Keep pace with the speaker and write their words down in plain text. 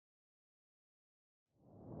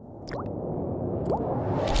Did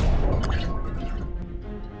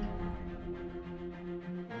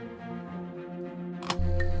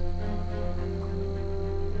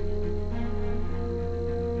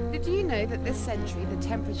you know that this century the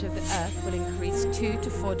temperature of the Earth will increase 2 to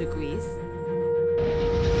 4 degrees?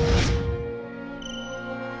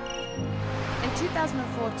 In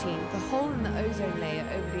 2014, the hole in the ozone layer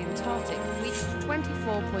over the Antarctic reached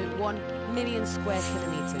 24.1 million square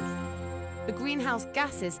kilometers. The greenhouse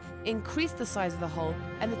gases increased the size of the hole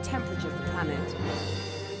and the temperature of the planet.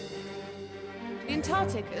 The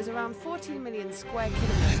Antarctic is around 14 million square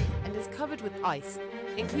kilometers and is covered with ice,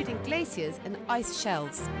 including glaciers and ice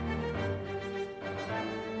shelves.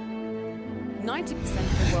 90%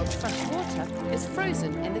 of the world's fresh water is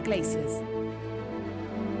frozen in the glaciers.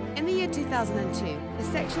 In the year 2002, a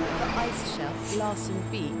section of the ice shelf, Larsen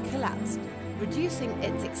B, collapsed, reducing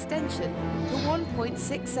its extension to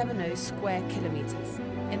 1.670 square kilometers.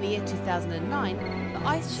 In the year 2009, the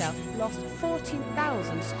ice shelf lost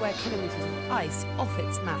 14,000 square kilometers of ice off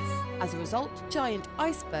its mass. As a result, giant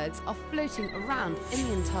icebergs are floating around in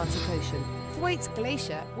the Antarctic Ocean. Thwaites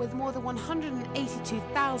Glacier, with more than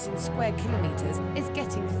 182,000 square kilometers, is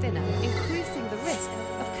getting thinner, increasing the risk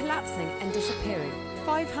of collapsing and disappearing.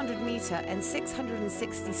 500-meter and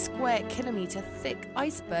 660 square kilometer thick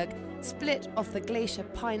iceberg split off the glacier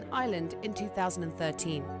Pine Island in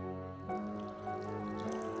 2013.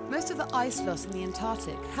 Most of the ice loss in the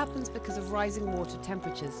Antarctic happens because of rising water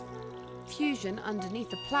temperatures. Fusion underneath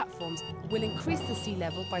the platforms will increase the sea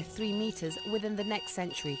level by 3 meters within the next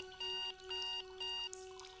century.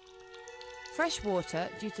 Fresh water,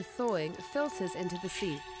 due to thawing, filters into the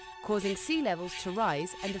sea, causing sea levels to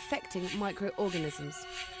rise and affecting microorganisms.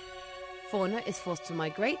 Fauna is forced to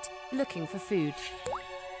migrate, looking for food.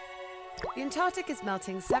 The Antarctic is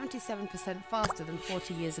melting 77% faster than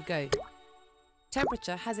 40 years ago.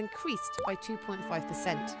 Temperature has increased by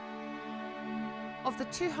 2.5%. Of the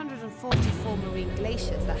 244 marine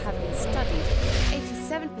glaciers that have been studied,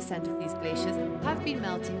 87% of these glaciers have been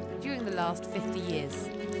melting during the last 50 years.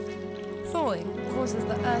 Thawing causes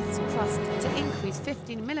the Earth's crust to increase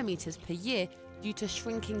 15 millimeters per year due to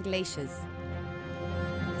shrinking glaciers.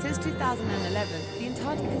 Since 2011, the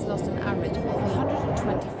Antarctic has lost an average of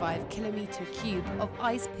 125 kilometer cubed of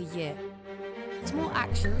ice per year. Small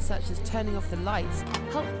actions such as turning off the lights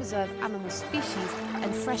help preserve animal species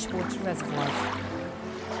and freshwater reservoirs.